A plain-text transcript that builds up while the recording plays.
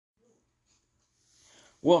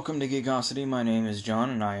Welcome to Geekosity. My name is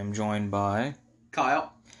John, and I am joined by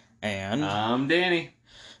Kyle. And I'm Danny.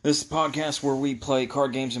 This is a podcast where we play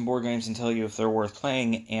card games and board games and tell you if they're worth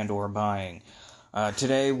playing and or buying.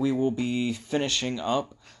 Today we will be finishing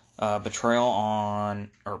up Betrayal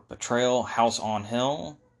House on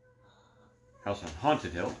Hill. House on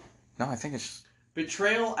Haunted Hill. No, I think it's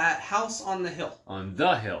Betrayal at House on the Hill. On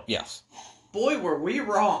the hill. Yes. Boy, were we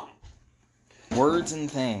wrong. Words and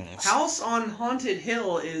things. House on Haunted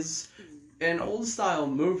Hill is an old-style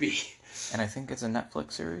movie. And I think it's a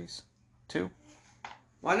Netflix series, too.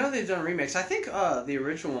 Well, I know they've done remakes. I think the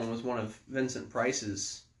original one was one of Vincent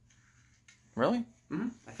Price's. Really? Mm-hmm.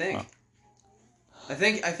 I think. Huh.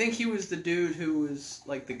 I think he was the dude who was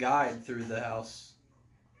like the guide through the house.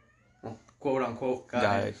 Well, quote unquote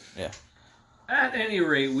guide. Yeah. At any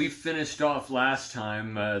rate, we finished off last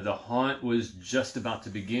time. The haunt was just about to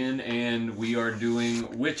begin, and we are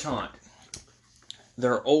doing Witch Haunt.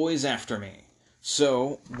 They're always after me.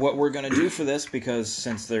 So, what we're going to do for this, because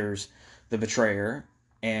since there's the Betrayer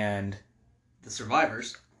and The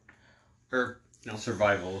survivors. Or, no.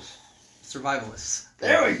 Survivals. Survivalists.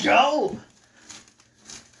 There we go!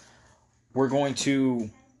 We're going to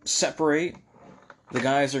separate. The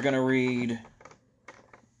guys are going to read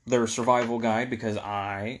their survival guide because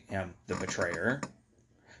I am the Betrayer.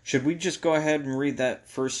 Should we just go ahead and read that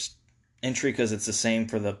first entry because it's the same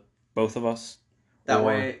for the both of us? That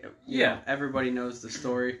way, everybody knows the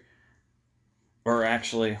story. Or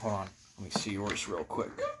actually, hold on. Let me see yours real quick.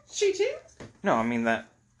 She too? No, I mean that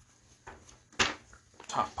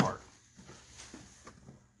top part.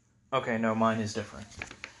 Okay, no, mine is different.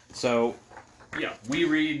 So, Yeah, we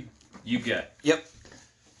read, you get. yep.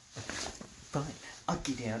 Fine. I'll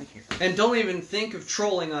get out of here. And don't even think of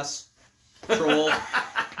trolling us, troll.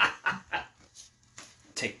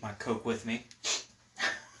 Take my Coke with me.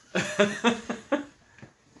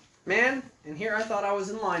 Man, and here I thought I was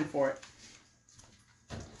in line for it.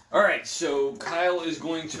 Alright, so Kyle is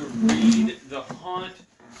going to read the haunt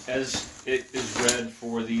as it is read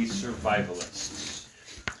for the survivalists.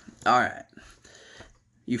 Alright.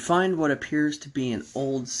 You find what appears to be an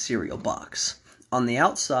old cereal box. On the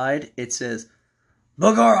outside, it says,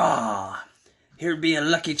 "Bogora! Here'd be a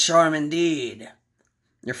lucky charm indeed."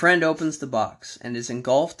 Your friend opens the box and is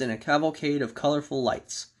engulfed in a cavalcade of colorful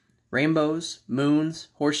lights. Rainbows, moons,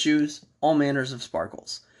 horseshoes, all manners of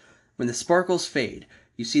sparkles. When the sparkles fade,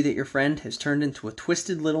 you see that your friend has turned into a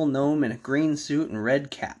twisted little gnome in a green suit and red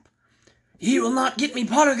cap. "He will not get me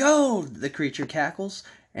pot of gold," the creature cackles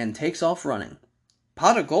and takes off running.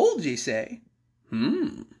 "Pot of gold, ye say?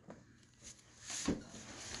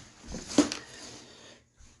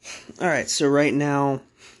 Alright, so right now,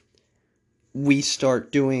 we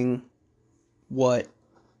start doing what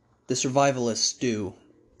the survivalists do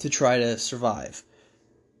to try to survive.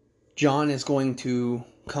 John is going to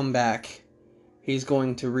come back. He's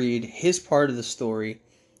going to read his part of the story,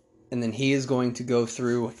 and then he is going to go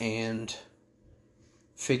through and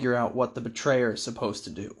figure out what the betrayer is supposed to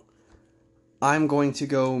do. I'm going to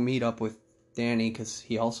go meet up with Danny, because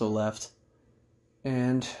he also left,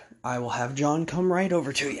 and I will have John come right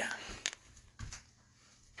over to you.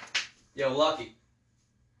 Yo, Lucky.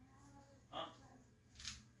 Huh?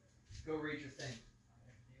 Go read your thing.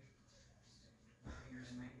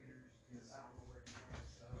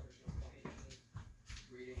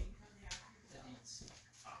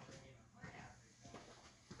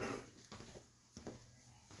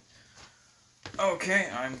 Okay,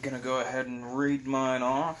 I'm gonna go ahead and read mine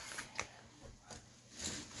off.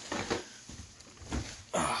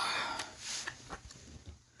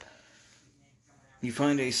 You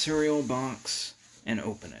find a cereal box and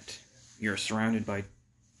open it. You're surrounded by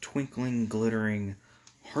twinkling, glittering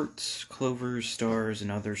hearts, clovers, stars,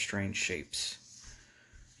 and other strange shapes.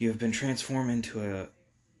 You have been transformed into a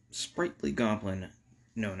sprightly goblin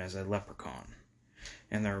known as a leprechaun.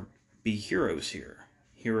 And there be heroes here.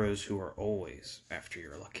 Heroes who are always after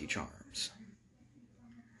your lucky charms.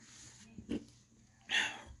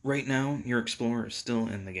 Right now, your explorer is still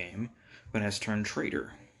in the game, but has turned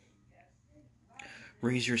traitor.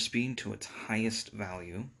 Raise your speed to its highest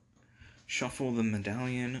value. Shuffle the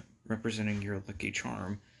medallion representing your lucky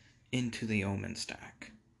charm into the omen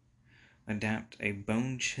stack. Adapt a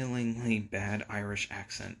bone-chillingly bad Irish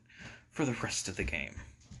accent for the rest of the game.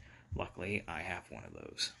 Luckily, I have one of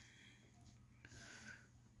those.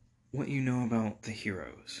 What you know about the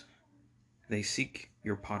heroes. They seek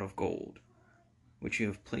your pot of gold, which you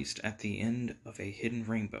have placed at the end of a hidden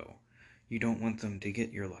rainbow. You don't want them to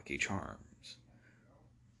get your lucky charms,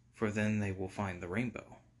 for then they will find the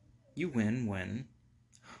rainbow. You win when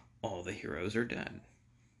all the heroes are dead.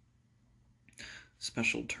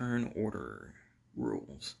 Special turn order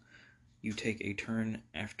rules. You take a turn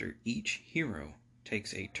after each hero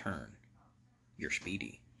takes a turn. You're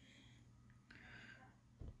speedy.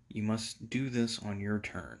 You must do this on your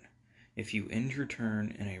turn. If you end your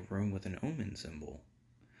turn in a room with an omen symbol,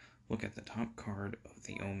 look at the top card of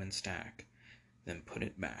the omen stack, then put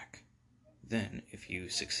it back. Then, if you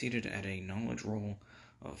succeeded at a knowledge roll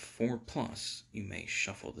of 4+, you may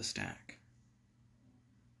shuffle the stack.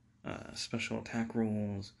 Special attack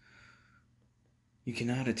rules. You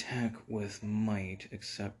cannot attack with might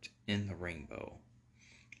except in the rainbow.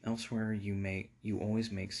 Elsewhere, you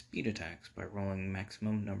always make speed attacks by rolling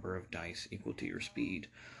maximum number of dice equal to your speed,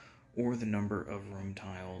 or the number of room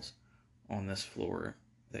tiles on this floor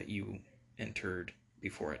that you entered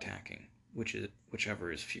before attacking,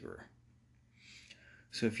 whichever is fewer.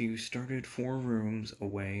 So if you started 4 rooms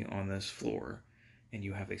away on this floor, and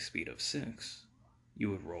you have a speed of 6, you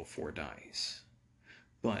would roll 4 dice.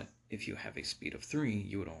 But if you have a speed of 3,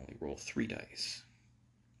 you would only roll 3 dice.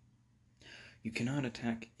 You cannot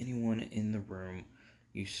attack anyone in the room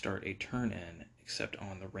you start a turn in, except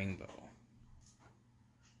on the rainbow.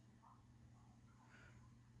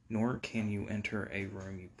 Nor can you enter a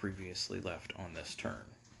room you previously left on this turn.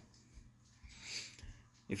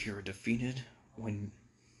 If you are defeated when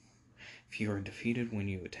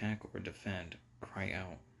you attack or defend, cry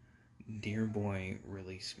out, "Dear boy,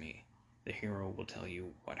 release me." The hero will tell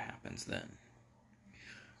you what happens then.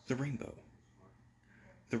 The rainbow.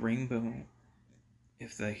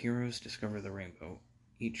 If the heroes discover the rainbow,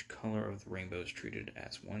 each color of the rainbow is treated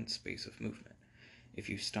as one space of movement. If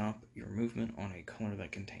you stop your movement on a color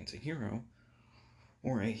that contains a hero,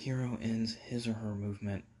 or a hero ends his or her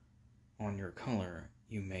movement on your color,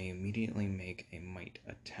 you may immediately make a might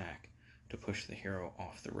attack to push the hero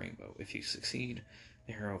off the rainbow. If you succeed,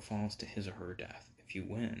 the hero falls to his or her death. If you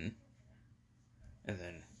win, and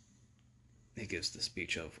then it gives the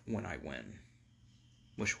speech of "when I win,"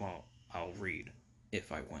 which I'll read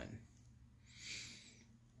if I win.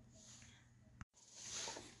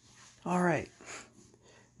 Alright,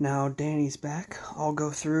 now Danny's back. I'll go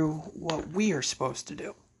through what we are supposed to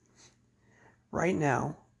do. Right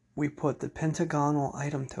now, we put the pentagonal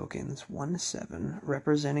item tokens 1 to 7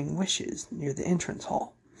 representing wishes near the entrance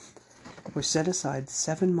hall. We set aside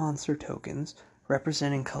 7 monster tokens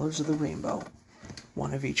representing colors of the rainbow,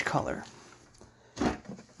 1 of each color.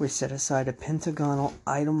 We set aside a pentagonal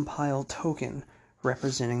item pile token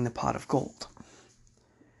representing the pot of gold.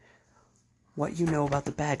 What you know about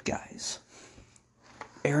the bad guys.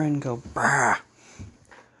 Aaron go, "Brah!"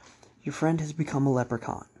 Your friend has become a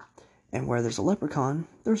leprechaun, and where there's a leprechaun,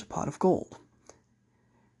 there's a pot of gold.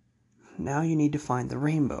 Now you need to find the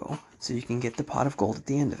rainbow so you can get the pot of gold at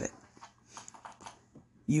the end of it.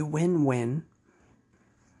 You win when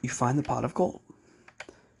you find the pot of gold.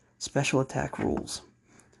 Special attack rules.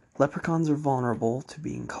 Leprechauns are vulnerable to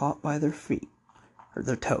being caught by their feet, or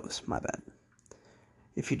their toes, my bad.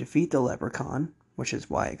 If you defeat the leprechaun, which is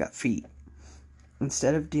why it got feet,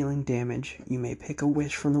 instead of dealing damage, you may pick a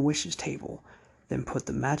wish from the wishes table, then put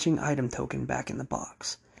the matching item token back in the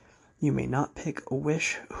box. You may not pick a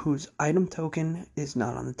wish whose item token is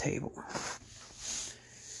not on the table.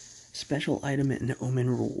 Special item and omen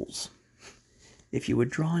rules. If you would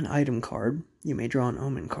draw an item card, you may draw an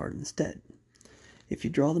omen card instead. If you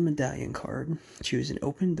draw the medallion card, choose an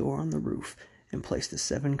open door on the roof and place the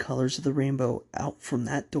 7 colors of the rainbow out from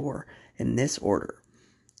that door in this order: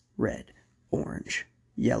 red, orange,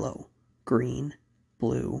 yellow, green,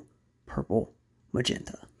 blue, purple,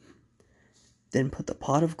 magenta. Then put the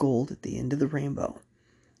pot of gold at the end of the rainbow.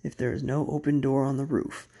 If there is no open door on the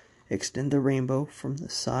roof, extend the rainbow from the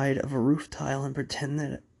side of a roof tile and pretend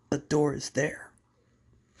that the door is there.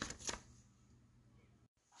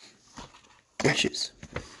 Wishes.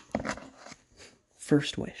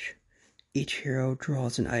 First wish. Each hero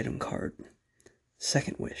draws an item card.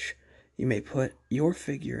 Second wish. You may put your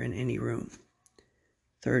figure in any room.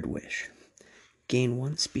 Third wish. Gain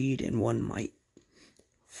 1 speed and 1 might.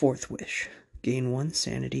 Fourth wish. Gain 1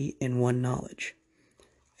 sanity and 1 knowledge.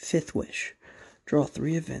 Fifth wish. Draw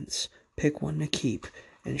 3 events, pick 1 to keep,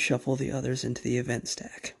 and shuffle the others into the event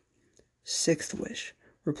stack. Sixth wish.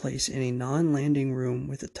 Replace any non-landing room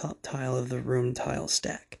with the top tile of the room tile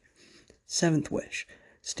stack. Seventh wish.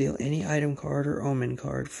 Steal any item card or omen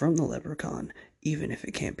card from the leprechaun, even if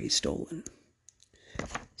it can't be stolen.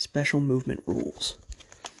 Special movement rules.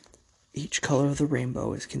 Each color of the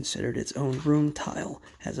rainbow is considered its own room tile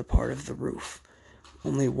as a part of the roof.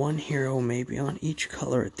 Only 1 hero may be on each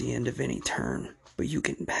color at the end of any turn, but you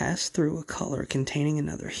can pass through a color containing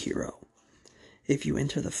another hero. If you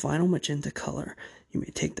enter the final magenta color, you may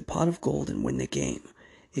take the pot of gold and win the game.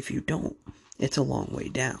 If you don't, it's a long way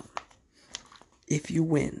down. If you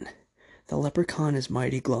win, the leprechaun is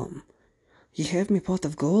mighty glum. Ye have me pot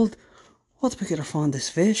of gold? What we could find this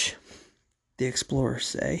fish? The explorers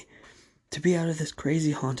say, to be out of this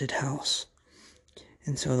crazy haunted house.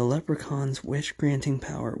 And so the leprechaun's wish-granting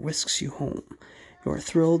power whisks you home. You are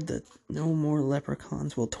thrilled that no more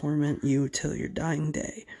leprechauns will torment you till your dying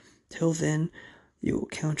day. Till then, you will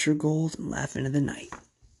count your gold and laugh into the night.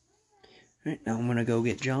 Alright, now I'm going to go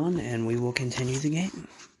get John, and we will continue the game.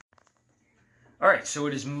 Alright, so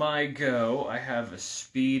it is my go. I have a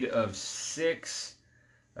speed of 6,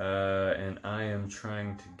 and I am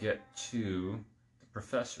trying to get to the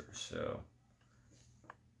professor, so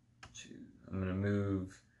I'm going to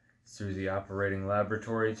move through the operating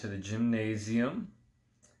laboratory to the gymnasium,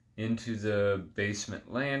 into the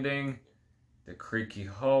basement landing, the creaky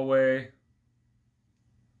hallway.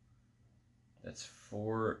 That's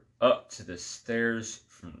 4, up to the stairs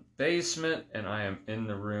from the basement, and I am in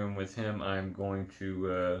the room with him. I'm going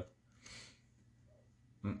to,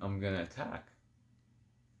 I'm going to attack.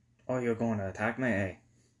 Oh, you're going to attack me, eh?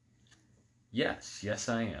 Yes,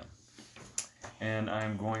 I am. And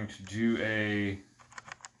I'm going to do a...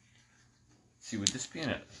 Let's see, would this be in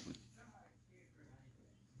it?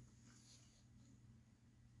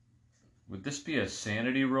 Would this be a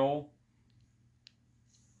sanity roll?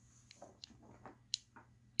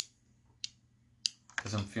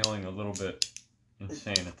 Because I'm feeling a little bit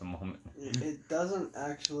insane at the moment. It doesn't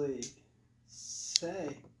actually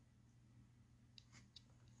say.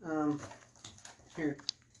 Here.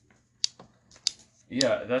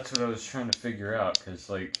 Yeah, that's what I was trying to figure out, because,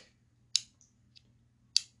 like,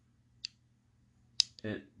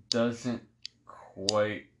 it doesn't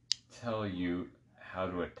quite tell you how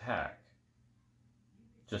to attack.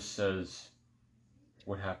 It just says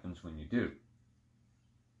what happens when you do.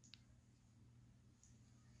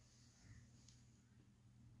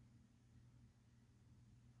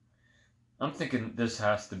 I'm thinking this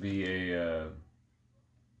has to be a,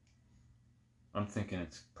 I'm thinking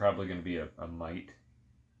it's probably going to be a might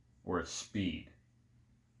or a speed.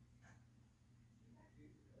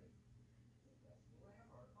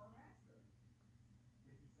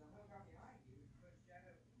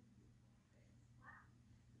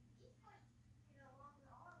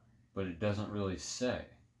 But it doesn't really say.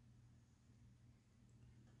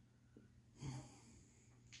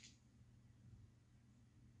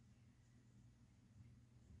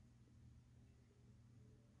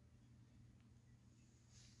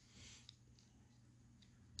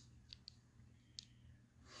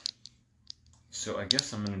 So I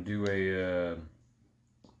guess I'm going to do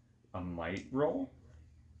a might roll.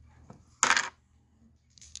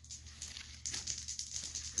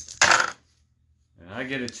 And I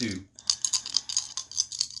get a 2.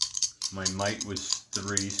 My might was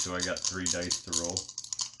 3, so I got 3 dice to roll.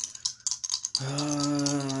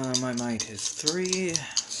 My might is 3,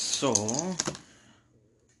 so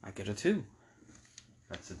I get a 2.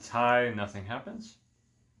 That's a tie, nothing happens.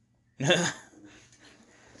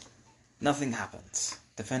 Nothing happens.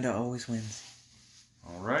 Defender always wins.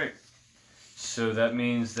 Alright. So that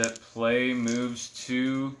means that play moves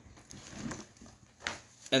to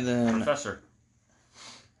And then Professor.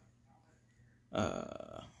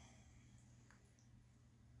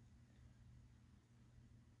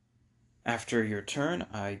 After your turn,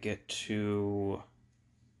 I get to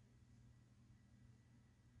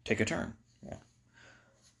take a turn. Yeah.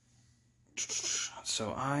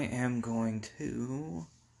 So I am going to...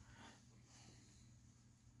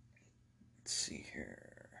 Let's see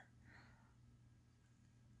here.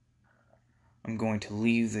 I'm going to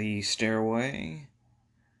leave the stairway.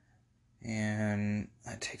 And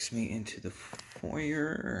that takes me into the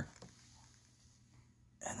foyer.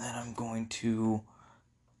 And then I'm going to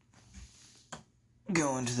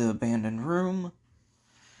go into the abandoned room.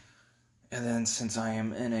 And then since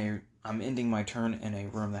I'm ending my turn in a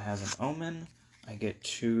room that has an omen, I get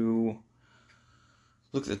to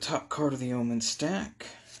look at the top card of the omen stack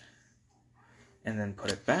and then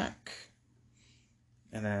put it back.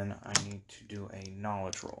 And then I need to do a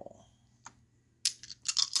knowledge roll.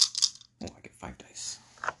 Oh, I get 5 dice.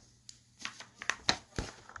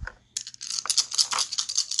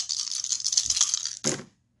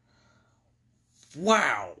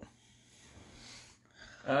 Wow!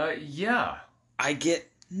 Yeah. I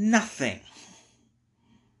get nothing.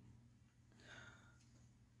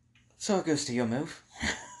 So it goes to your move.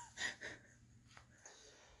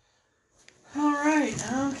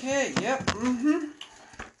 Alright, okay, yep,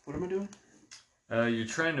 What am I doing? You're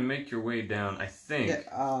trying to make your way down, I think.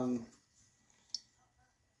 Yeah,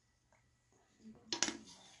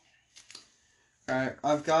 Alright,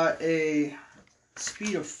 I've got a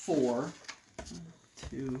speed of 4. 1,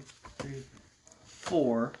 2, 3,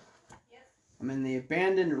 4. I'm in the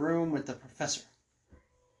abandoned room with the professor.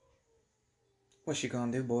 What you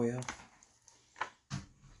gonna do, boyo?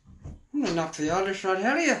 I'm gonna knock the others right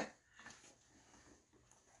out of you.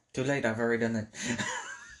 Too late, I've already done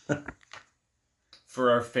it.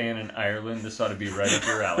 For our fan in Ireland, this ought to be right up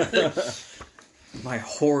your alley. My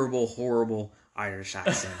horrible, horrible Irish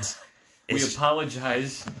accent. We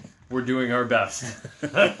apologize. We're doing our best.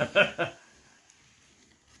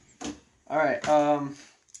 Alright,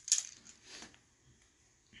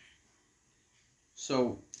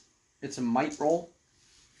 so it's a might roll.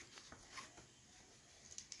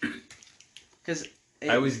 Because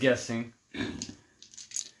I was guessing.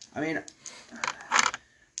 I mean,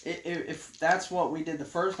 if that's what we did the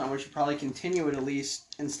first time, we should probably continue it at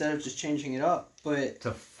least instead of just changing it up. But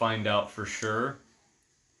To find out for sure.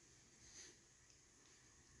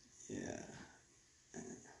 yeah,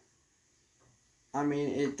 I mean,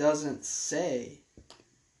 it doesn't say.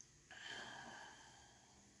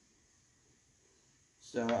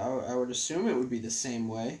 So I would assume it would be the same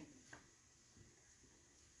way.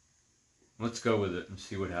 Let's go with it and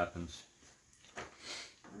see what happens.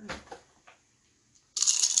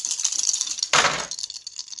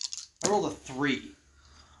 I rolled a 3.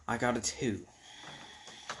 I got a 2.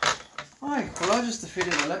 Alright, well I just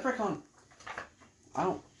defeated a leprechaun.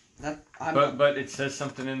 But it says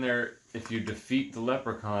something in there. If you defeat the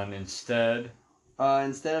leprechaun instead.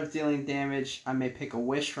 Instead of dealing damage, I may pick a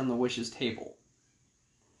wish from the wish's table.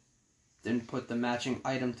 Then put the matching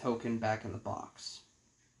item token back in the box.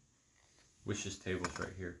 Wishes table's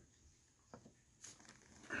right here.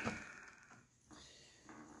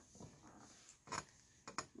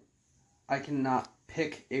 I cannot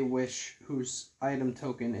pick a wish whose item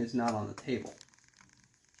token is not on the table.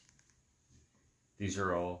 These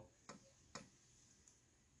are all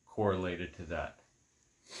correlated to that.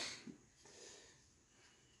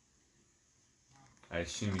 I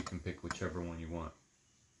assume you can pick whichever one you want.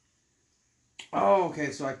 Oh,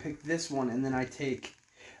 okay, so I pick this one and then I take...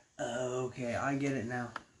 Okay, I get it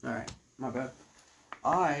now. Alright, my bad.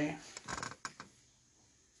 I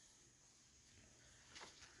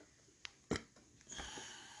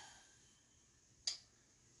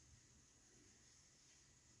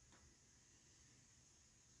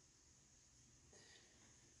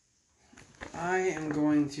am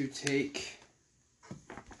going to take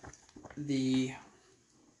the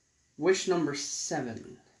wish number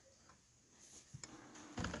 7.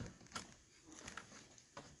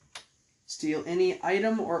 Steal any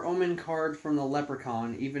item or omen card from the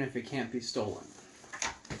leprechaun, even if it can't be stolen.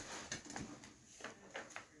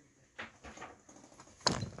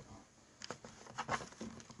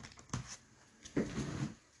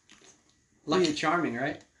 Lucky Charming,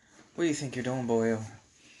 right? What do you think you're doing, boyo?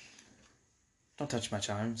 Don't touch my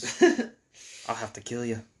charms. I'll have to kill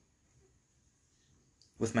you.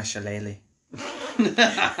 With my shillelagh.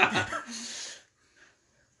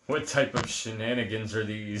 What type of shenanigans are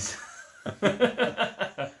these?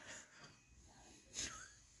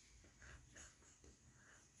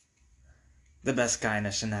 The best kind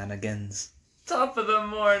of shenanigans. Top of the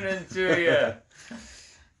morning to you.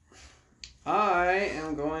 I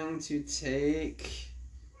am going to take...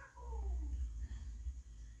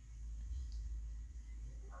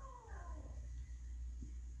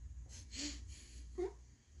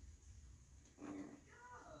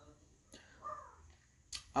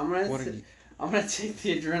 I'm gonna take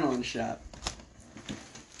the adrenaline shot.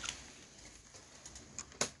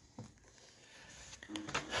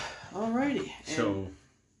 Alrighty. So,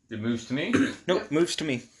 it moves to me? Nope, moves to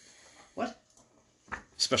me. What?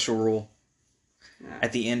 Special rule. Nah.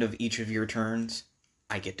 At the end of each of your turns,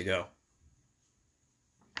 I get to go.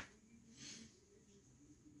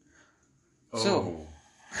 So,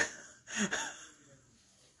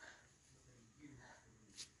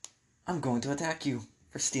 I'm going to attack you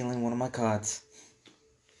for stealing one of my cards.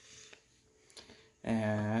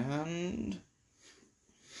 And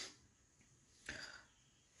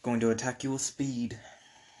going to attack you with speed.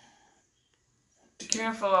 Be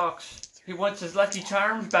careful, Ox. He wants his Lucky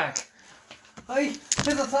Charms back. Hey,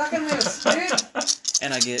 he's attacking me with speed!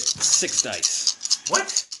 And I get 6 dice.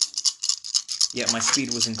 What? Yeah, my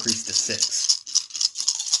speed was increased to 6.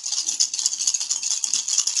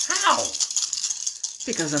 How?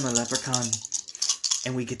 Because I'm a leprechaun.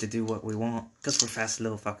 And we get to do what we want. Because we're fast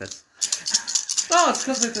little fuckers. Oh, it's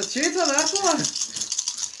because it's a cheetah, that's why!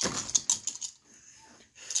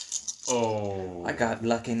 Oh. I got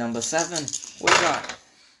lucky number 7. What you got?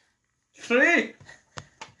 3!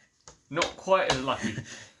 Not quite as lucky.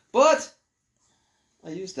 But I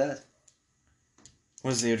used that.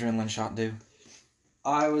 What does the adrenaline shot do?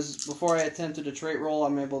 Before I attempted a trait roll,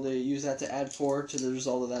 I'm able to use that to add 4 to the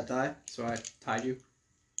result of that die. So I tied you.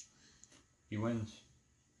 He wins.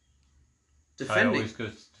 I Defending. always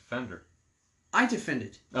goes defender. I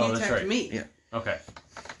defended. He Oh, that's attacked right. me. Yeah. Okay.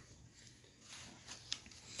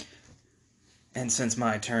 And since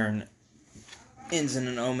my turn ends in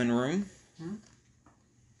an omen room,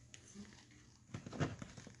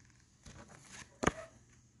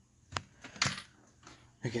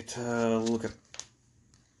 I get to look at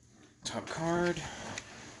top card,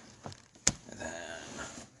 and then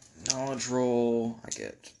knowledge roll. I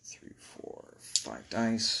get 3, 4, 5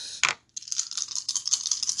 dice,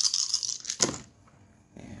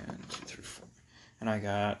 and 2, 3, 4, and I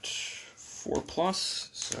got 4 plus.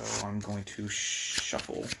 So I'm going to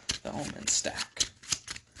shuffle the omen stack,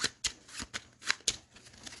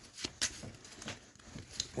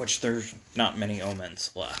 which there's not many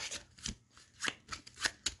omens left.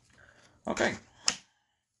 Okay.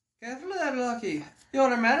 Careful there, Lucky.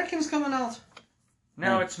 Your American's coming out.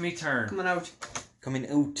 Now it's me turn. Coming out. Coming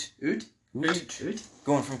out. Oot? Oot. Oot?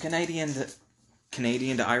 Going from Canadian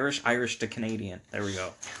to Irish, Irish to Canadian. There we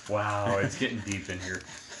go. Wow, it's getting deep in here.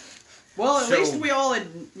 Well, at So- least we all had,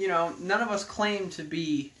 none of us claim to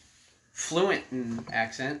be fluent in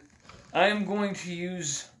accent. I am going to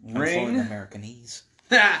use I'm fluent ring. Americanese.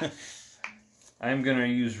 I'm going to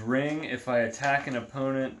use ring if I attack an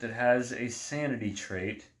opponent that has a sanity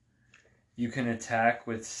trait. You can attack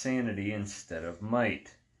with sanity instead of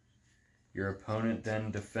might. Your opponent then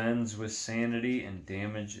defends with sanity and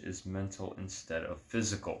damage is mental instead of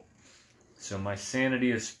physical. So my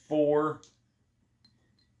sanity is 4.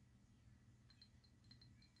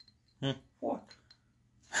 What?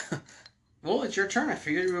 Well, it's your turn. I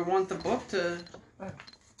figured you would want the book to...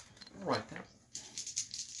 Right then.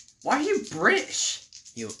 Why are you British?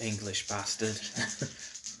 You English bastard.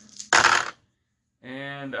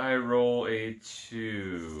 And I roll a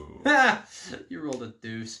 2. You rolled a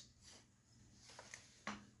deuce.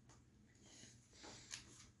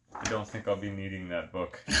 I don't think I'll be needing that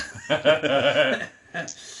book.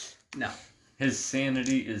 No. His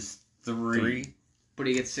sanity is 3. But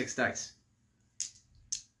he gets 6 dice.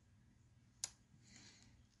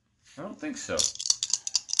 I don't think so.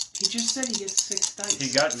 He just said he gets 6 dice.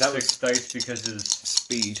 He got That 6 dice because his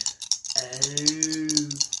Speed. Oh.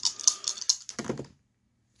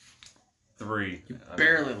 3. You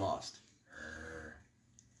barely lost.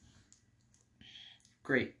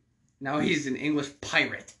 Great. Now he's an English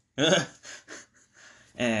pirate.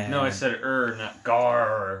 And No, I said not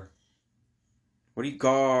gar. what are you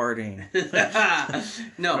guarding?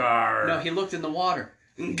 No. Gar. No, he looked in the water.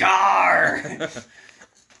 Gar!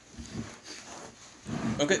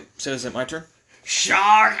 Okay, so is it my turn?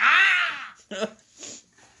 Shark! Ah!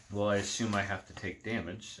 Well, I assume I have to take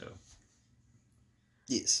damage, so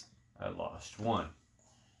Yes. I lost 1.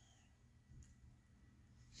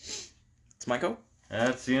 It's my go?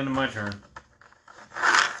 That's the end of my turn.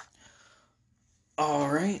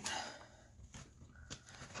 Alright.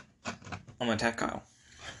 I'm gonna attack Kyle.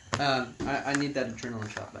 I need that adrenaline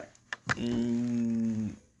shot back.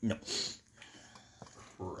 No.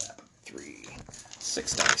 Crap. 3,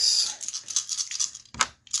 6 dice.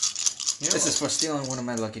 Yeah, This is for stealing one of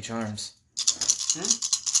my lucky charms.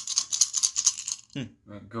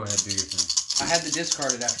 go ahead, do your thing. I had to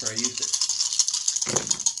discard it after I used it.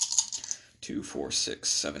 2, 4, 6,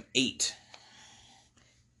 7, 8.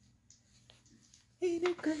 Ain't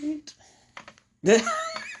it great?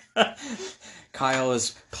 Kyle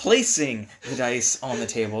is placing the dice on the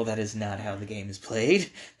table. That is not how the game is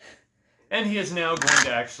played. And he is now going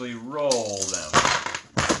to actually roll them.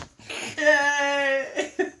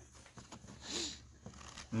 Yay!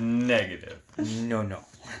 Negative. No.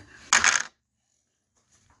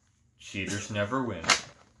 Cheaters never win.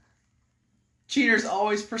 Cheaters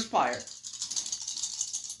always perspire.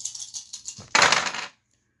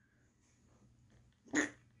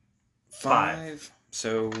 Five.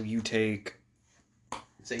 So you take...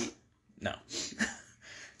 It's 8. No.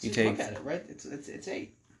 You Just take look at it, right? It's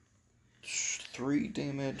 8. 3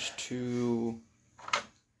 damage to...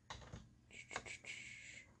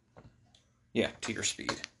 Yeah, to your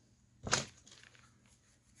speed. Okay,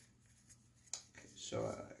 so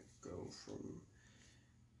I go from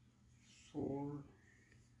 4.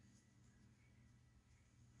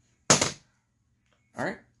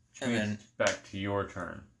 Alright. Which And means then... it's back to your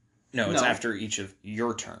turn. No, it's No. after each of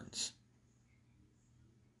your turns.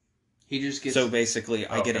 He just gets. So basically,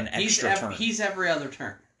 I get an extra turn. He's every other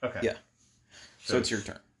turn. Okay. Yeah. So it's your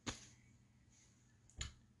turn.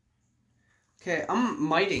 Okay, I'm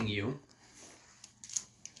miting you.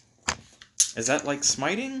 Is that like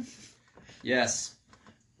smiting? Yes.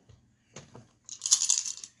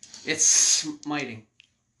 It's smiting.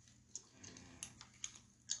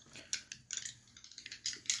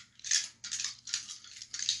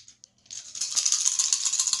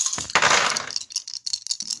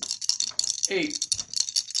 Eight.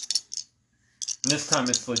 And this time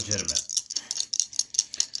it's legitimate.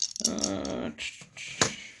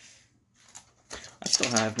 I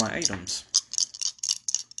still have my items.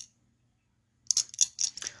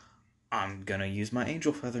 I'm gonna use my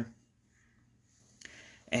angel feather.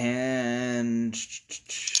 And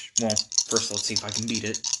well, first let's see if I can beat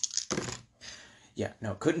it. Yeah,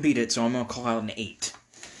 no, couldn't beat it, so I'm gonna call out an 8.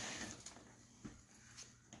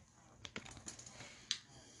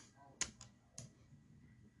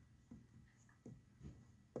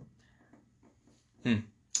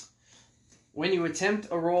 When you attempt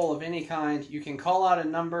a roll of any kind, you can call out a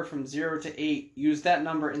number from 0 to 8. Use that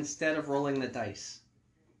number instead of rolling the dice.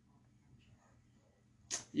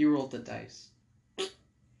 You rolled the dice.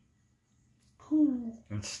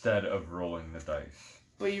 Instead of rolling the dice.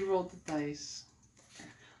 But you rolled the dice.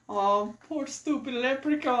 Oh, poor stupid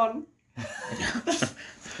leprechaun.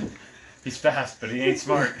 He's fast, but he ain't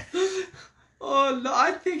smart. Oh, no,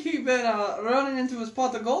 I think he been running into his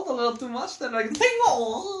pot of gold a little too much. Then like,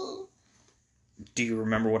 tingle. Do you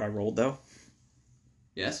remember what I rolled, though?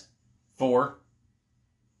 Yes. 4.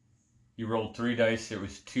 You rolled 3 dice. There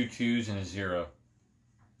was 2 2s and a 0.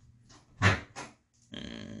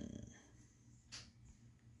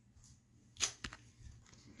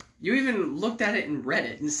 You even looked at it and read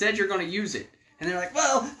it and said you're going to use it. And they're like,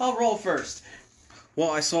 well, I'll roll first. Well,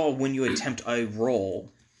 I saw when you attempt a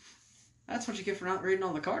roll. That's what you get for not reading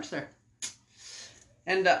all the cards there.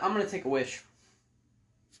 And I'm going to take a wish.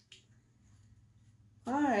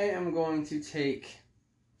 I am going to take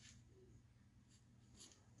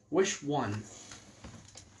wish 1.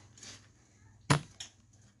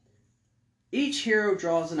 Each hero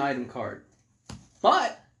draws an item card.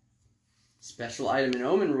 But, special item and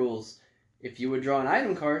omen rules. If you would draw an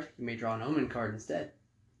item card, you may draw an omen card instead.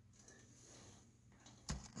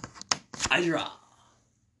 I draw.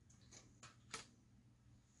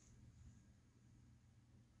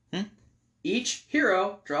 Each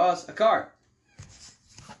hero draws a card.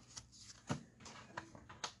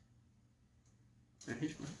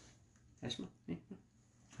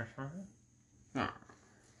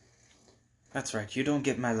 That's right, you don't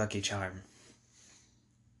get my lucky charm.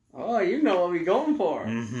 Oh, you know what we're going for.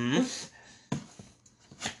 Mm-hmm.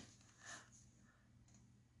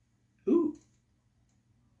 Ooh.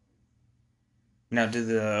 Now, did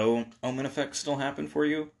the omen effect still happen for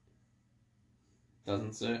you?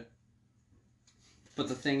 Doesn't say. But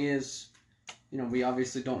the thing is, we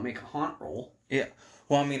obviously don't make a haunt roll. Yeah.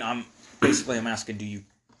 Well, I mean, I'm asking, do you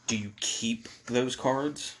keep those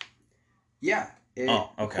cards? Yeah. Okay.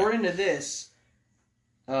 According to this,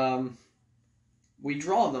 we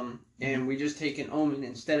draw them and we just take an omen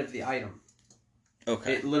instead of the item.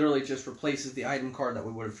 Okay. It literally just replaces the item card that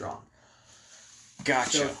we would have drawn.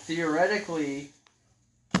 Gotcha. So theoretically,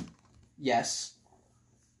 yes,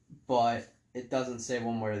 but it doesn't say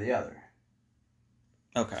one way or the other.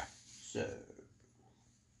 Okay. So,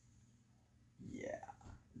 yeah.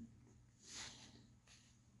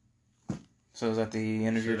 So is that the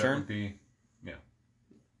end of your turn? Yeah.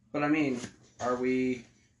 But I mean, are we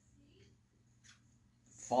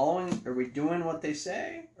following? Are we doing what they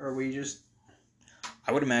say? Or are we just...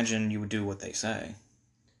 I would imagine you would do what they say.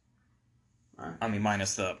 Right. I mean,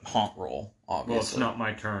 minus the haunt roll, obviously. Well, it's not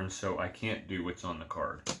my turn, so I can't do what's on the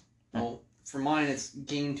card. Well, for mine, it's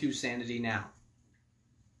gain 2 sanity now.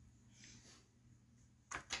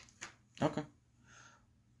 Okay.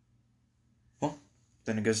 Well,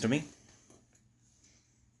 then it goes to me.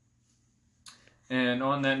 And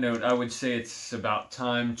on that note, I would say it's about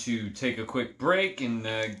time to take a quick break and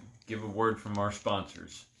give a word from our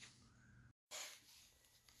sponsors.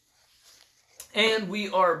 And we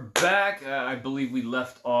are back. I believe we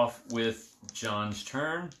left off with John's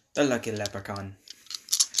turn. The lucky leprechaun.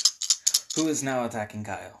 Who is now attacking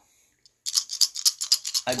Kyle.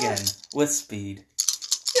 Again, with speed.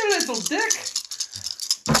 You little dick!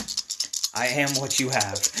 I am what you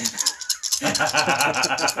have.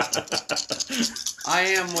 I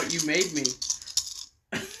am what you made me.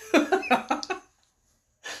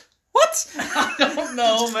 What? I don't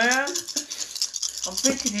know, man. I'm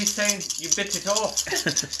thinking he's saying you bit it off.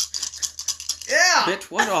 Yeah!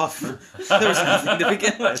 Bit what off? There was nothing to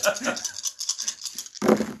begin with.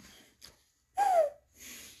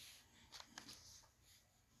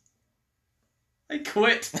 I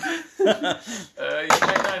quit. You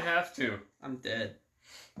might not have to. I'm dead.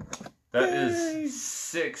 That is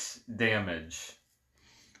 6 damage.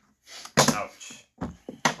 Ouch.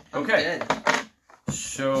 Okay. Dead.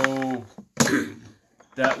 So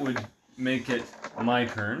that would make it my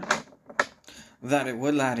turn. That it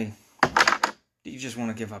would, laddie. Do you just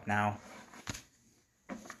want to give up now?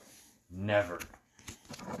 Never.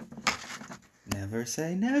 Never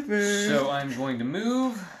say never. So I'm going to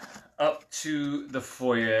move up to the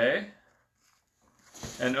foyer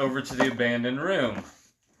and over to the abandoned room,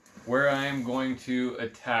 where I am going to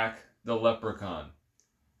attack the leprechaun.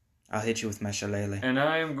 I'll hit you with my shillelagh. And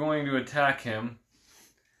I am going to attack him.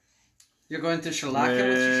 You're going to shellac him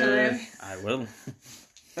with your shillelagh? I will.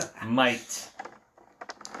 Might.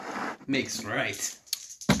 Makes right.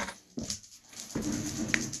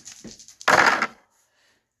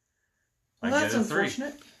 Well, I that's get a 3.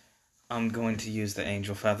 unfortunate. I'm going to use the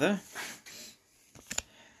angel feather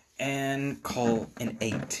and call an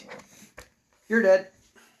 8. You're dead.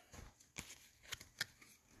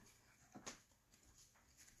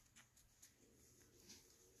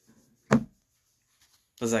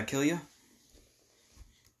 Does that kill you?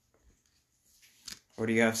 Or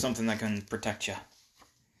do you have something that can protect you?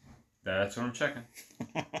 That's what I'm checking.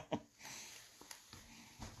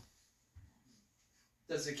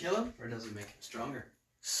 Does it kill him, or does it make him stronger?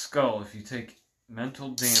 Skull, if you take mental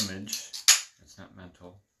damage... It's not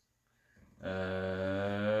mental.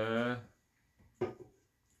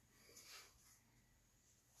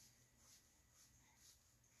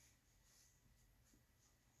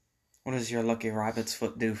 What does your lucky rabbit's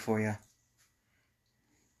foot do for you?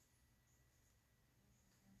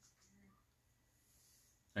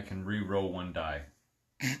 I can re-roll 1 die.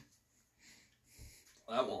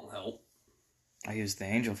 That won't help. I used the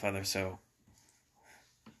angel feather, so...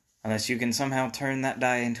 Unless you can somehow turn that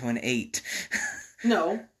die into an 8.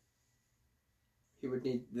 No. He would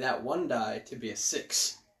need that 1 die to be a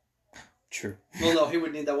 6. True. Well, no, he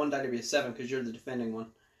would need that 1 die to be a 7, because you're the defending one.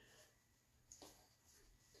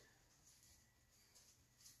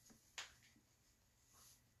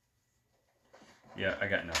 Yeah, I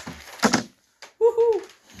got nothing. Woohoo!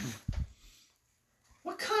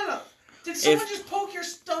 What kind of... Did someone If- just poke your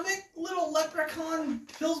stomach, little leprechaun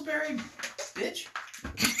Pillsbury bitch?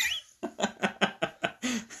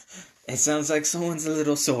 It sounds like someone's a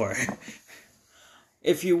little sore.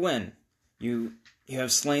 If you win, you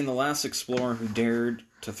have slain the last explorer who dared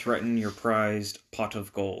to threaten your prized pot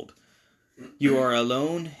of gold. You are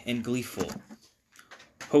alone and gleeful,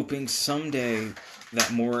 hoping someday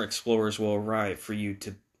that more explorers will arrive for you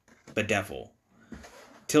to bedevil.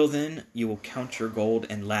 Till then, you will count your gold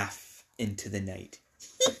and laugh into the night.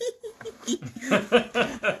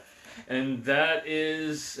 And that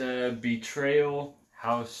is Betrayal,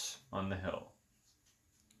 House on the Hill.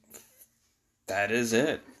 That is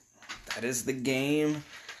it. That is the game.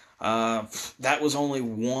 That was only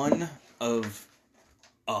one of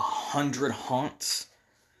 100 haunts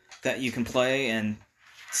that you can play, and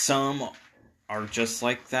some are just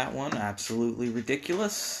like that one, absolutely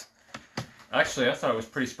ridiculous. Actually, I thought it was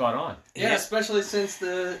pretty spot on. Yeah, especially since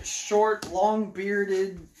the short,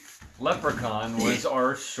 long-bearded... Leprechaun was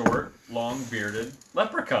our short, long-bearded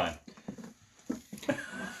leprechaun.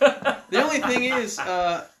 The only thing is,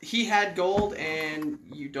 he had gold and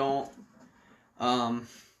you don't.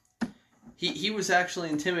 He was actually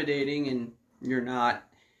intimidating and you're not.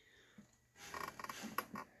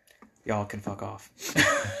 Y'all can fuck off.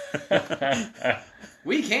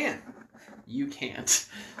 We can. You can't.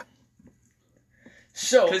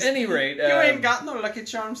 So, at any rate... you ain't got no Lucky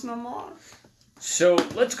Charms no more. So,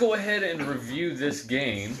 let's go ahead and review this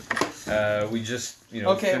game. We just, finished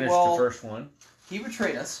the first one. He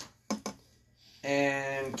betrayed us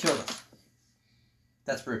and killed us.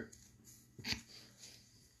 That's rude.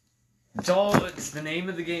 It's the name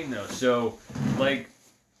of the game, though. So,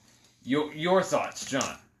 your thoughts,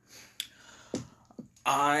 John?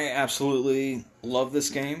 I absolutely love this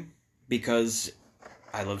game because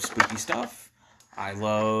I love spooky stuff. I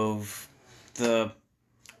love the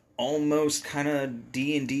almost kind of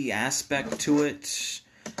D&D aspect to it.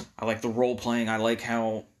 I like the role-playing. I like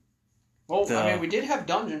how... Well, we did have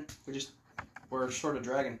dungeon. We're short of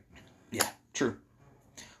dragon. Yeah, true.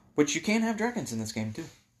 Which you can have dragons in this game, too.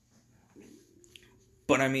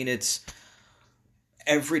 But, it's...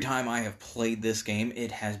 Every time I have played this game,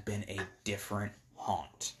 it has been a different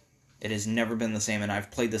haunt. It has never been the same, and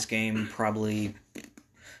I've played this game probably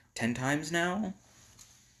 10 times now.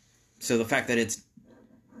 So the fact that it's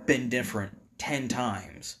been different 10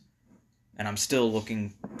 times, and I'm still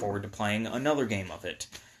looking forward to playing another game of it.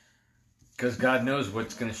 Because God knows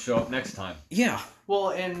what's going to show up next time. Yeah. Well,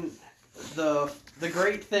 and the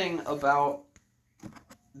great thing about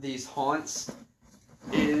these haunts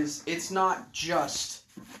is it's not just...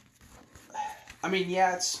 I mean,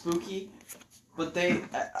 yeah, it's spooky, but they...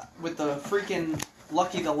 with the freaking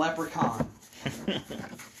Lucky the Leprechaun...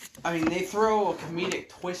 I mean, they throw a comedic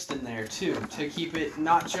twist in there, too, to keep it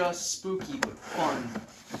not just spooky, but fun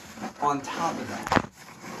on top of that.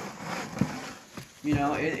 You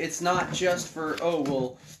know, it's not just for, oh,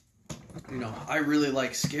 well, you know, I really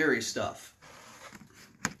like scary stuff.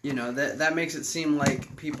 You know, that makes it seem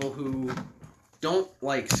like people who don't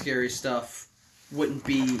like scary stuff wouldn't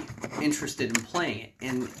be interested in playing it.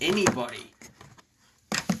 And anybody,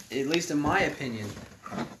 at least in my opinion,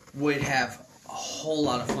 would have a whole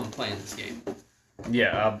lot of fun playing this game.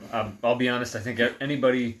 Yeah, I'll be honest. I think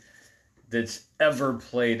anybody that's ever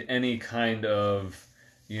played any kind of,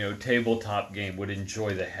 you know, tabletop game would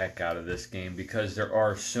enjoy the heck out of this game because there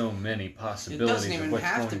are so many possibilities of what's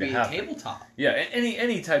going to happen. Tabletop. Yeah,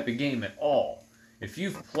 any type of game at all. If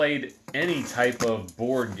you've played any type of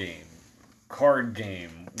board game, card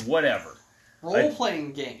game, whatever,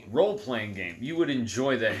 Role-playing game, you would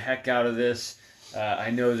enjoy the heck out of this.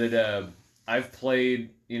 I know that I've played,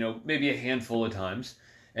 you know, maybe a handful of times,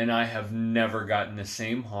 and I have never gotten the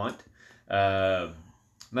same haunt.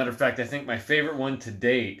 Matter of fact, I think my favorite one to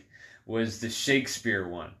date was the Shakespeare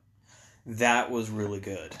one. That was really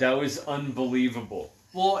good. That was unbelievable.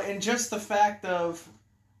 Well, and just the fact of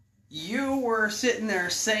you were sitting there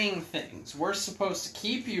saying things. We're supposed to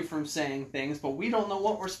keep you from saying things, but we don't know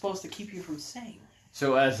what we're supposed to keep you from saying.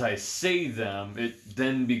 So as I say them, it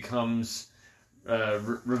then becomes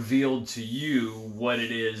revealed to you what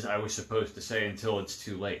it is I was supposed to say until it's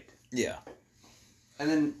too late. Yeah. And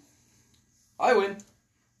then I win.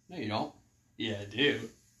 No, you don't. Yeah, I do.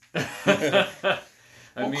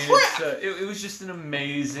 I mean, it was just an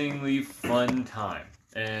amazingly fun time.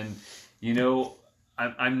 And, you know,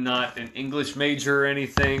 I'm not an English major or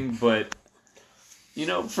anything, but, you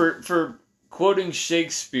know, for quoting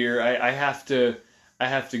Shakespeare, I have to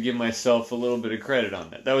give myself a little bit of credit on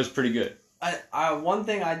that. That was pretty good. One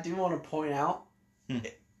thing I do want to point out,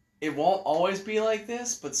 it won't always be like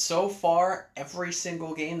this, but so far, every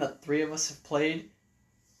single game that three of us have played,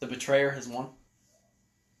 the Betrayer has won.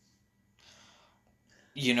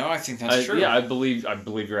 You know, I think that's true. Yeah, I believe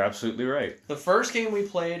you're absolutely right. The first game we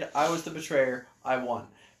played, I was the Betrayer, I won.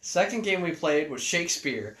 Second game we played was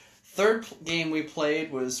Shakespeare. Third game we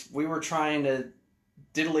played was we were trying to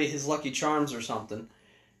diddly his Lucky Charms or something.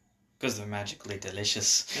 Because they're magically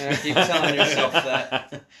delicious. And I keep telling yourself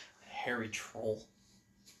that. Hairy troll.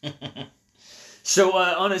 So,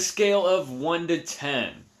 on a scale of 1 to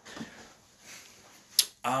 10...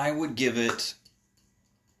 I would give it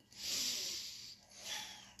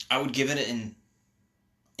an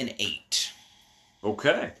 8.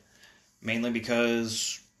 Okay. Mainly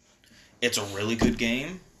because it's a really good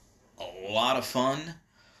game, a lot of fun,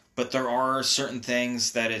 but there are certain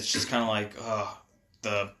things that it's just kind of like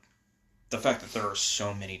the fact that there are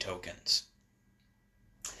so many tokens.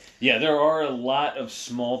 Yeah, there are a lot of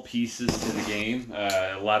small pieces to the game.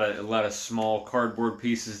 A lot of small cardboard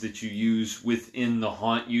pieces that you use within the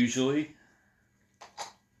haunt usually.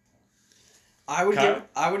 I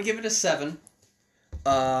would give it a 7.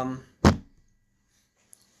 I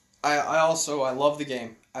love the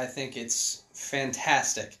game. I think it's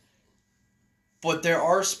fantastic. But there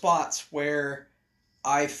are spots where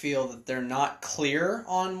I feel that they're not clear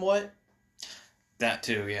on what. That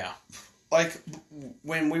too, yeah. Like,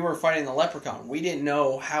 when we were fighting the leprechaun, we didn't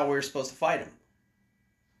know how we were supposed to fight him.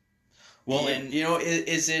 Well, and you know,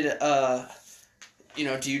 is it, you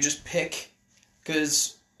know, do you just pick?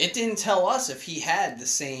 Because it didn't tell us if he had the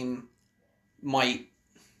same might,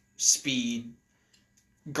 speed,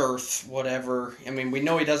 girth, whatever. I mean, we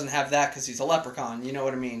know he doesn't have that because he's a leprechaun. You know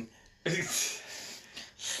what I mean?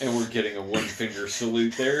 And we're getting a one-finger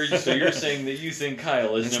salute there. So you're saying that you think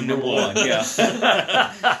Kyle is number one. Yeah.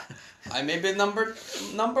 I may be number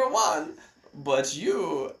 1, but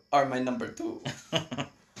you are my number 2.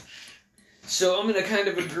 So I'm going to kind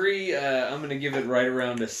of agree. I'm going to give it right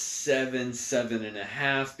around a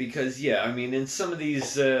 7.5, because yeah, I mean, in some of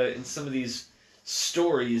these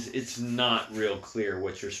stories, it's not real clear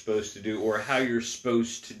what you're supposed to do or how you're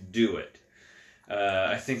supposed to do it.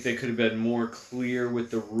 I think they could have been more clear with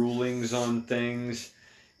the rulings on things,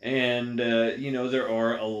 and you know, there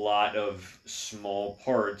are a lot of small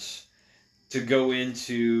parts to go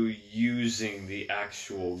into using the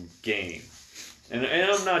actual game. And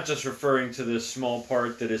I'm not just referring to this small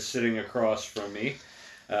part that is sitting across from me.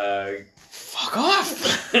 Fuck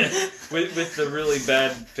off! with the really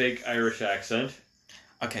bad fake Irish accent.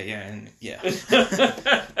 Okay, yeah, and yeah.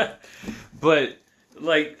 But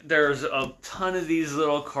like there's a ton of these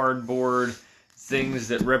little cardboard things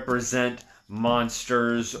that represent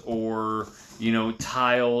monsters or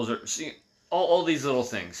tiles or all these little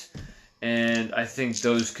things, and I think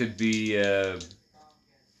those could be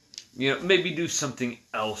maybe do something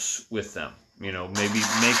else with them. Maybe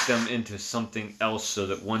make them into something else so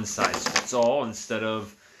that one size fits all instead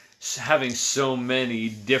of having so many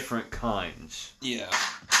different kinds. Yeah.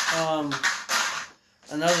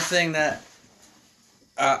 Another thing that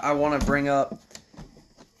I want to bring up,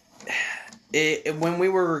 when we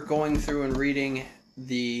were going through and reading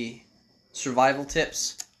the survival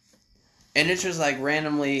tips, and it just like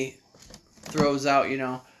randomly throws out,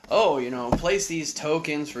 place these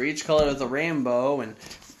tokens for each color of the rainbow, and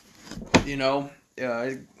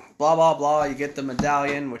blah blah blah. You get the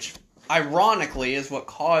medallion, which ironically is what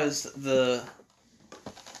caused the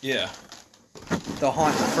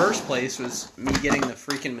haunt in the first place, was me getting the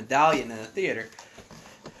freaking medallion in the theater.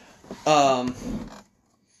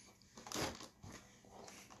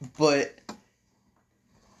 But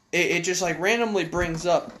it just like randomly brings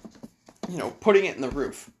up, putting it in the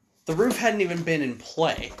roof. The roof hadn't even been in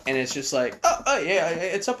play, and it's just like, oh yeah,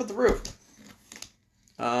 it's up at the roof.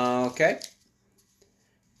 Okay.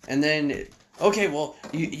 And then, okay, well,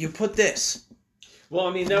 you put this. Well,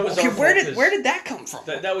 I mean, that was okay. our Where fault, did that come from?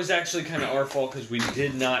 That was actually kind of our fault because we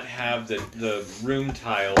did not have the room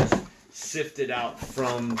tiles sifted out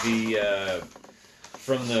from the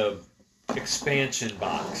expansion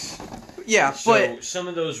box. Yeah, so but some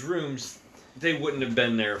of those rooms, they wouldn't have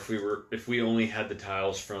been there if we only had the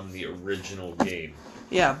tiles from the original game.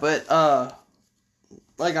 Yeah, but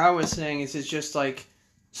like I was saying, it's just like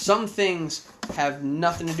some things have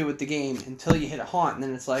nothing to do with the game until you hit a haunt, and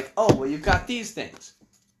then it's like, oh, well, you've got these things.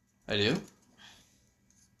 I do?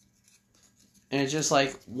 And it's just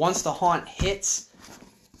like, once the haunt hits,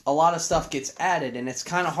 a lot of stuff gets added, and it's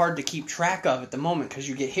kind of hard to keep track of at the moment because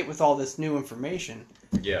you get hit with all this new information.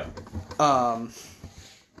 Yeah. But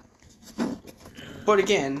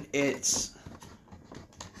again, it's...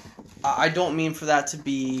 I don't mean for that to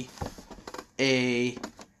be a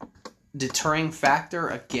deterring factor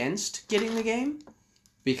against getting the game,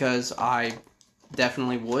 because I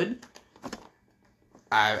definitely would.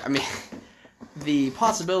 I mean, the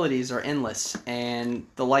possibilities are endless, and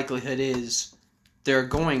the likelihood is they're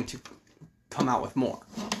going to come out with more.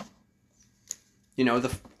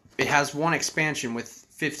 It has one expansion with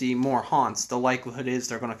 50 more haunts. The likelihood is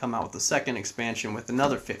they're going to come out with a second expansion with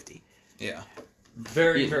another 50. Yeah.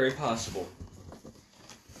 Very, very possible.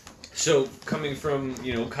 So, coming from,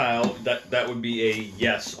 Kyle, that would be a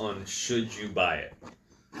yes on should you buy it.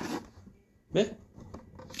 Yeah.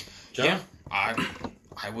 John? Yeah,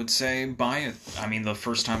 I would say buy it. I mean, the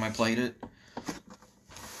first time I played it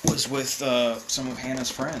was with some of Hannah's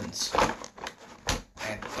friends.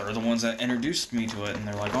 And they're the ones that introduced me to it, and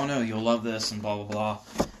they're like, oh no, you'll love this, and blah, blah, blah.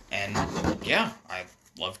 And yeah, I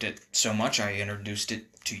loved it so much, I introduced it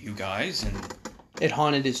to you guys, and... It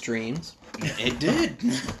haunted his dreams. It did.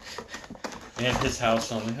 And his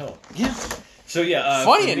house on the hill. Yeah. So yeah,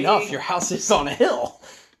 Funny enough, your house is on a hill.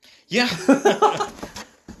 Yeah.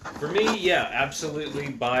 For me, yeah, absolutely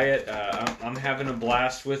buy it. I'm having a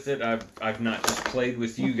blast with it. I've not just played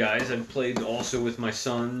with you guys. I've played also with my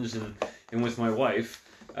sons and with my wife.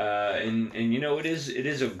 And it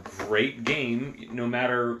is a great game no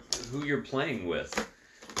matter who you're playing with.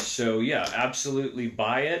 So yeah, absolutely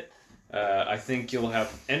buy it. I think you'll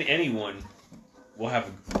have anyone will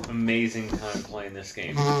have an amazing time playing this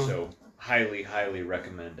game. So highly, highly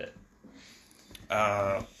recommend it.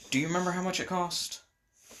 Do you remember how much it cost?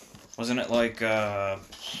 Wasn't it like I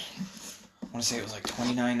want to say it was like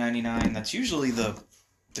 $29.99. That's usually the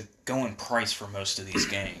going price for most of these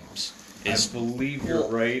games. I believe you're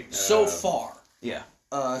right. So far. Yeah.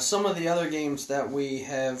 Some of the other games that we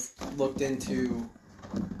have looked into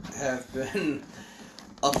have been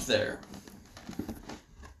up there.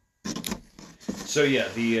 So yeah,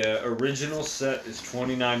 the original set is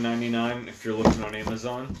 $29.99 if you're looking on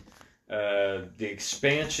Amazon. The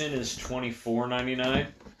expansion is $24.99.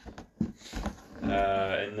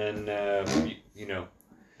 And then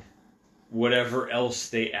whatever else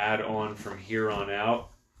they add on from here on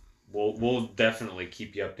out, we'll definitely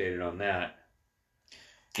keep you updated on that.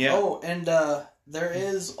 Yeah. Oh, and there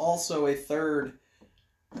is also a third.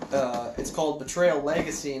 It's called Betrayal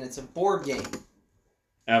Legacy, and it's a board game.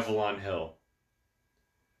 Avalon Hill.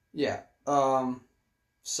 Yeah.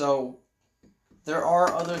 So there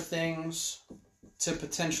are other things to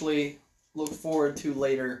potentially look forward to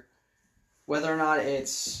later. Whether or not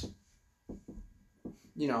it's,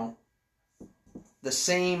 the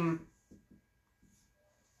same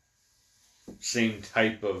same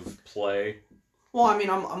type of play. Well, I mean,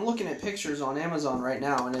 I'm looking at pictures on Amazon right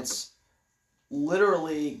now, and it's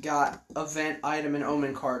literally got event, item, and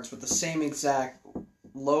omen cards with the same exact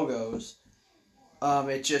logos.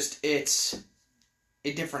 It's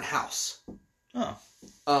a different house. Oh.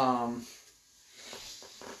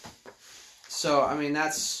 So, I mean,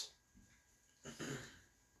 that's,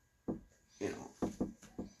 you know.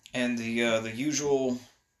 And the usual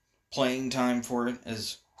playing time for it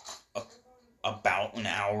is about an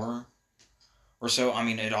hour or so. I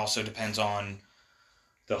mean, it also depends on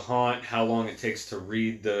the haunt, how long it takes to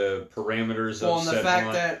read the parameters well, of and the said fact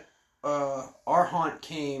haunt. that our haunt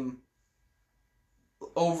came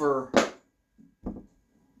over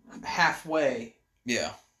halfway.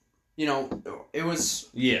 Yeah. You know, it was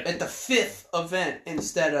Yeah. at the 5th event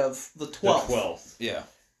instead of the 12th. The 12th. Yeah.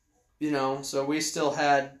 You know, so we still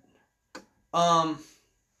had...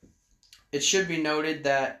 It should be noted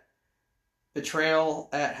that Betrayal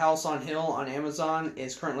at House on Hill on Amazon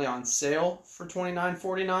is currently on sale for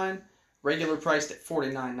 $29.49, regular priced at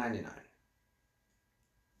 $49.99.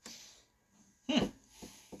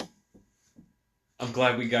 I'm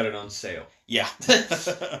glad we got it on sale. Yeah.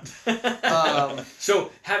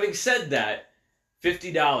 So, having said that,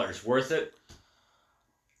 $50 worth it?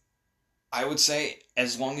 I would say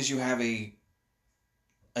as long as you have a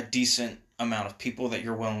decent amount of people that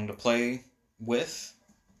you're willing to play with,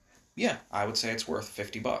 yeah, I would say it's worth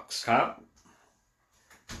 $50. Cop?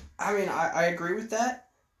 I mean, I agree with that,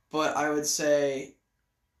 but I would say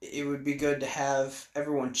it would be good to have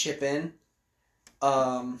everyone chip in.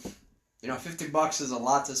 You know, $50 is a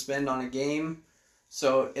lot to spend on a game,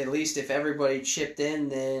 so at least if everybody chipped in,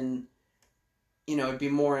 then, you know, it'd be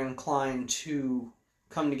more inclined to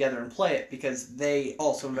come together and play it because they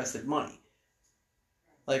also invested money.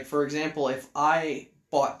 Like, for example, if I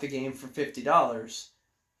bought the game for $50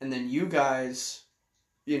 and then you guys,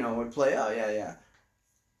 you know, would play, oh, yeah.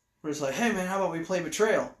 We're just like, hey, man, how about we play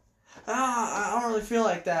Betrayal? I don't really feel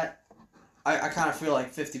like that. I kind of feel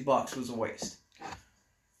like $50 was a waste.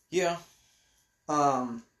 Yeah.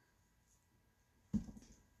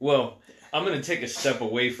 Well, I'm going to take a step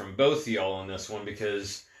away from both of y'all on this one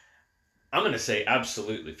because I'm going to say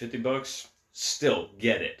absolutely $50, still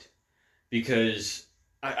get it. Because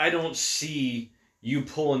I don't see you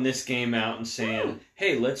pulling this game out and saying,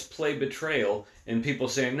 hey, let's play Betrayal, and people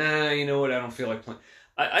saying, nah, you know what, I don't feel like playing.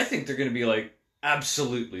 I think they're going to be like,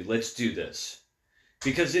 absolutely, let's do this.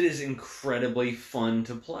 Because it is incredibly fun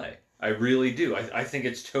to play. I really do. I think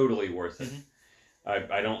it's totally worth it. Mm-hmm.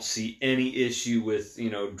 I don't see any issue with,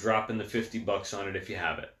 you know, dropping the $50 on it if you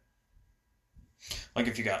have it. Like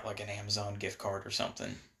if you got like an Amazon gift card or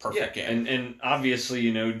something. Perfect game. And obviously,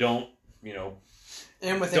 you know, don't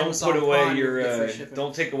and with don't Amazon put away Prime, you your get free shipping.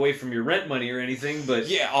 don't take away from your rent money or anything, but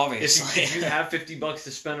yeah, obviously. if you have $50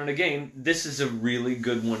 to spend on a game, this is a really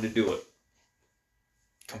good one to do it.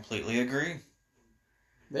 Completely agree.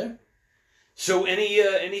 Yeah. So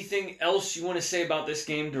anything else you want to say about this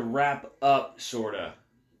game to wrap up, sorta?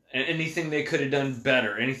 And anything they could have done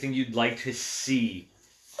better? Anything you'd like to see?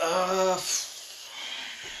 Well,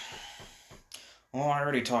 I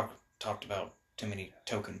already talked about too many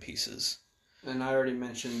token pieces. And I already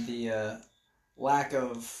mentioned the lack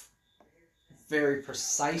of very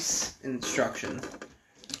precise instruction.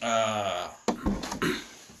 I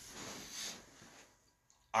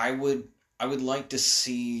would like to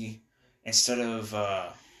see, instead of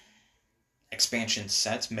expansion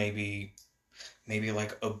sets, maybe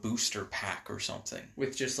like a booster pack or something.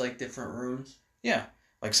 With just like different rooms? Yeah.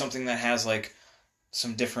 Like something that has like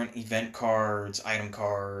some different event cards, item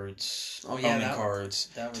cards, omen cards.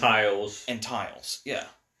 Tiles. And tiles, yeah.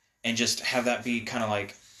 And just have that be kind of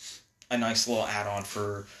like a nice little add-on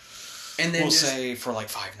for, and then say for like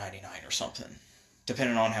 $5.99 or something.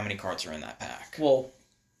 Depending on how many cards are in that pack. Well,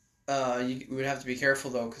 you would have to be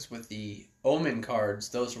careful though, because with the omen cards,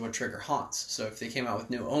 those are what trigger haunts. So if they came out with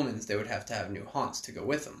new omens, they would have to have new haunts to go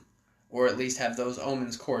with them. Or at least have those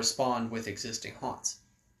omens correspond with existing haunts.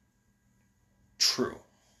 True.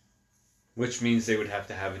 Which means they would have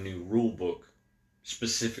to have a new rule book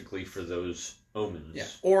specifically for those omens. Yeah.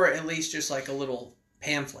 Or at least just like a little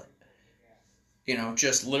pamphlet. You know,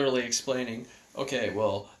 just literally explaining, okay,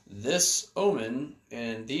 well, this omen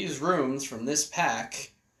and these rooms from this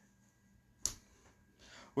pack.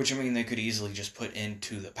 Which, I mean, they could easily just put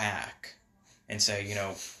into the pack and say, you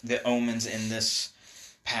know, the omens in this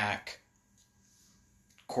pack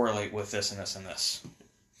correlate with this and this and this.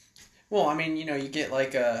 Well, I mean, you know, you get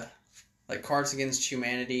like Cards Against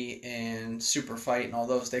Humanity and Super Fight and all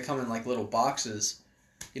those. They come in like little boxes.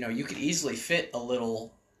 You know, you could easily fit a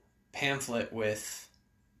little pamphlet with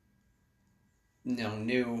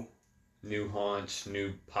new haunts,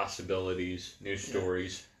 new possibilities, new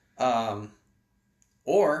stories.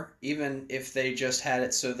 Or even if they just had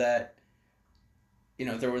it so that,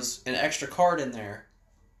 there was an extra card in there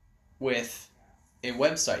with a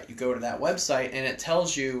website. You go to that website and it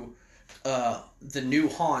tells you the new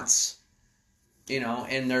haunts,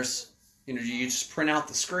 and there's, you just print out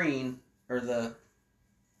the screen or the,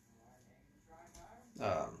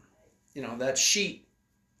 that sheet,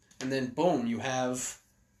 and then boom, you have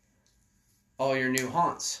all your new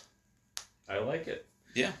haunts. I like it.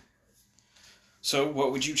 Yeah. So,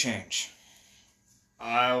 what would you change?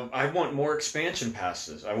 I want more expansion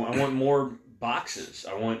passes. I want more boxes.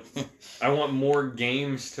 I want more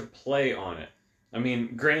games to play on it. I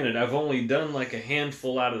mean, granted, I've only done like a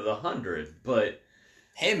handful out of the 100, but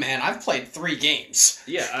hey, man, I've played 3 games.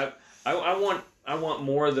 Yeah, I want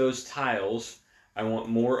more of those tiles. I want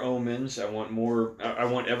more omens. I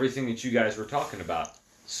want everything that you guys were talking about.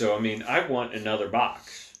 So, I mean, I want another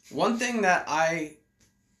box. One thing that I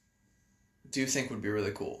do think would be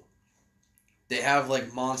really cool, they have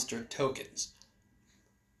like monster tokens.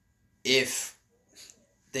 If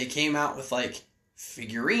they came out with like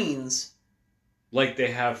figurines, like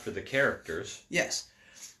they have for the characters. Yes.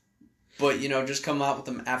 But, just come out with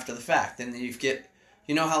them after the fact. And then you get,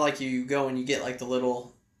 how like you go and you get like the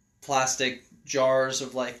little plastic jars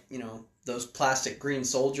of like, those plastic green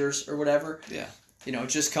soldiers or whatever. Yeah. It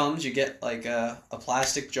just comes, you get like a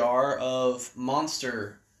plastic jar of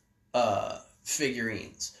monster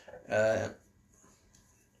figurines. That'd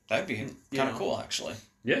be kind of cool, actually.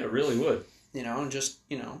 Yeah, it really would. And just,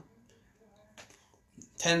 $10,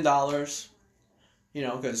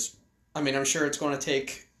 because, I'm sure it's going to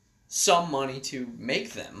take some money to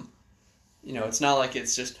make them. It's not like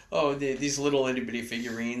it's just, these little itty bitty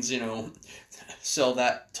figurines, sell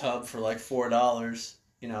that tub for like $4,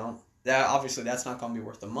 That obviously that's not going to be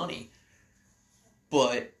worth the money.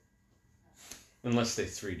 But unless they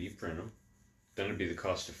 3D print them, then it'd be the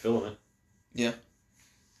cost of filament. Yeah.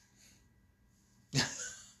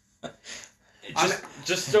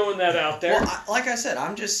 Just throwing that out there. Well, like I said,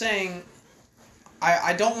 I'm just saying,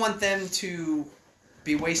 I don't want them to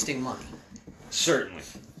be wasting money. Certainly.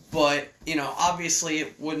 But, obviously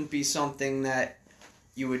it wouldn't be something that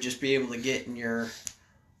you would just be able to get in your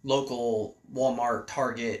local Walmart,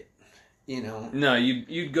 Target, No,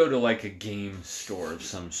 you'd go to like a game store of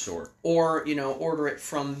some sort. Or, order it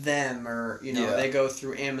from them, or, they go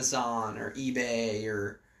through Amazon or eBay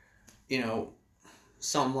or,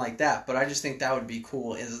 something like that. But I just think that would be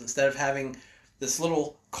cool, is instead of having this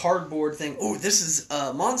little cardboard thing, this is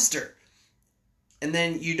a monster. And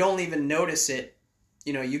then you don't even notice it.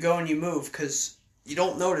 You go and you move because you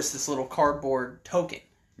don't notice this little cardboard token.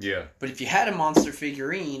 Yeah. But if you had a monster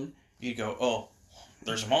figurine, you'd go,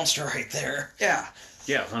 there's a monster right there. Yeah.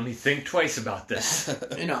 Yeah, let me think twice about this.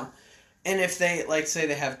 And if they, like, say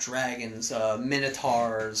they have dragons,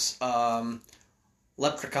 minotaurs,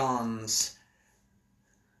 leprechauns.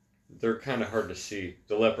 They're kind of hard to see.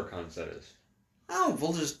 The leprechauns, that is.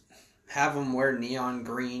 We'll just have them wear neon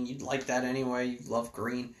green. You'd like that anyway. You love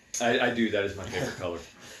green. I do. That is my favorite color.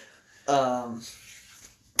 I'm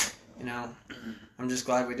just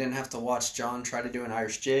glad we didn't have to watch John try to do an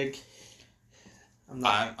Irish jig. I'm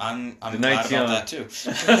glad about that too.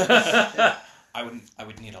 I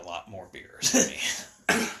would need a lot more beers than me.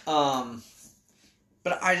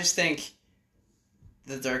 But I just think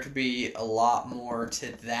that there could be a lot more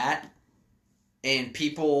to that, and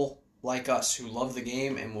people like us who love the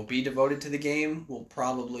game and will be devoted to the game will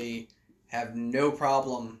probably have no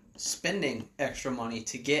problem spending extra money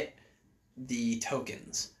to get the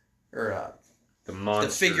tokens or the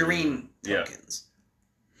figurine tokens.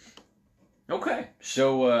 Okay,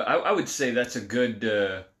 so I would say that's a good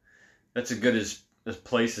as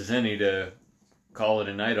place as any to call it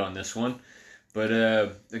a night on this one. But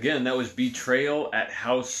again, that was Betrayal at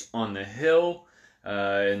House on the Hill,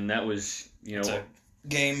 and that was It's a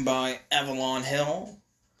game by Avalon Hill.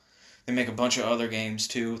 They make a bunch of other games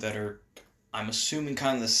too that are, I'm assuming,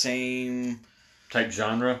 kind of the same type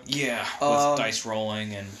genre. Yeah, with dice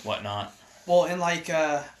rolling and whatnot. Well, and like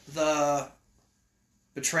the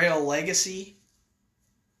Betrayal Legacy,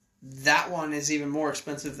 that one is even more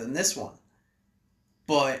expensive than this one.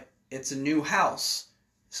 But it's a new house,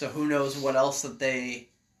 so who knows what else that they,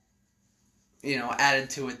 added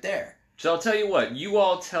to it there. So I'll tell you what, you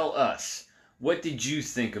all tell us, what did you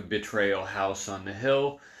think of Betrayal House on the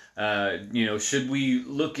Hill? Should we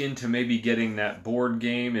look into maybe getting that board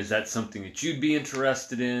game? Is that something that you'd be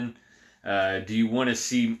interested in? Do you want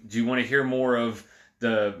to hear more of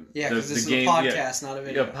the because this game? Is a podcast, not a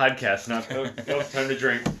video. Yeah, podcast, not time to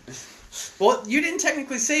drink. Well, you didn't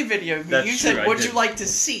technically say video. That's You true, said, I "Would you didn't. like to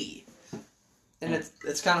see?" And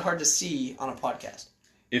it's kind of hard to see on a podcast.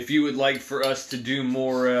 If you would like for us to do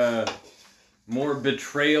more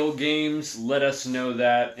Betrayal games, let us know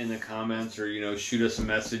that in the comments, or shoot us a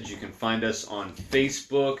message. You can find us on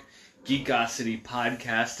Facebook. Geekosity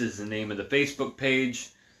Podcast is the name of the Facebook page.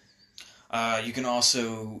 You can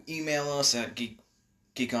also email us at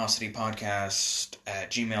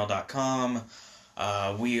geekositypodcast@gmail.com.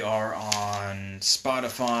 We are on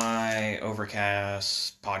Spotify,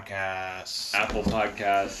 Overcast, Podcasts, Apple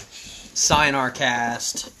Podcasts. Sign our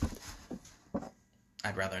cast.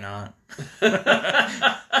 I'd rather not.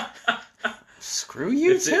 Screw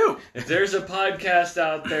you too. If there's a podcast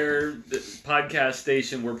out there, podcast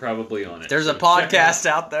station, we're probably on it. There's So a check podcast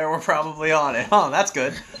out there. We're probably on it. Oh, that's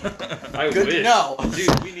good. I Good wish. to know.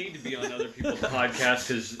 Dude, we need to be on other people's podcasts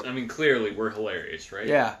because, clearly we're hilarious, right?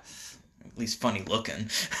 Yeah. At least funny looking.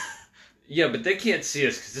 Yeah, but they can't see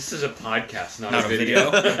us because this is a podcast, not Not a a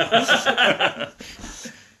video.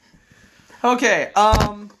 Okay,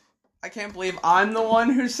 I can't believe I'm the one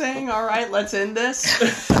who's saying, alright, let's end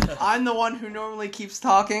this. I'm the one who normally keeps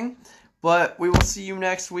talking, but we will see you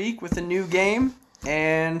next week with a new game,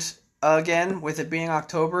 and again, with it being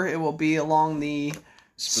October, it will be along the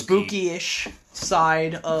spooky-ish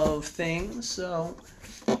side of things, so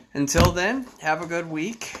until then, have a good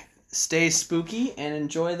week, stay spooky, and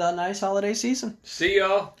enjoy the nice holiday season. See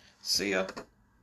y'all. See ya.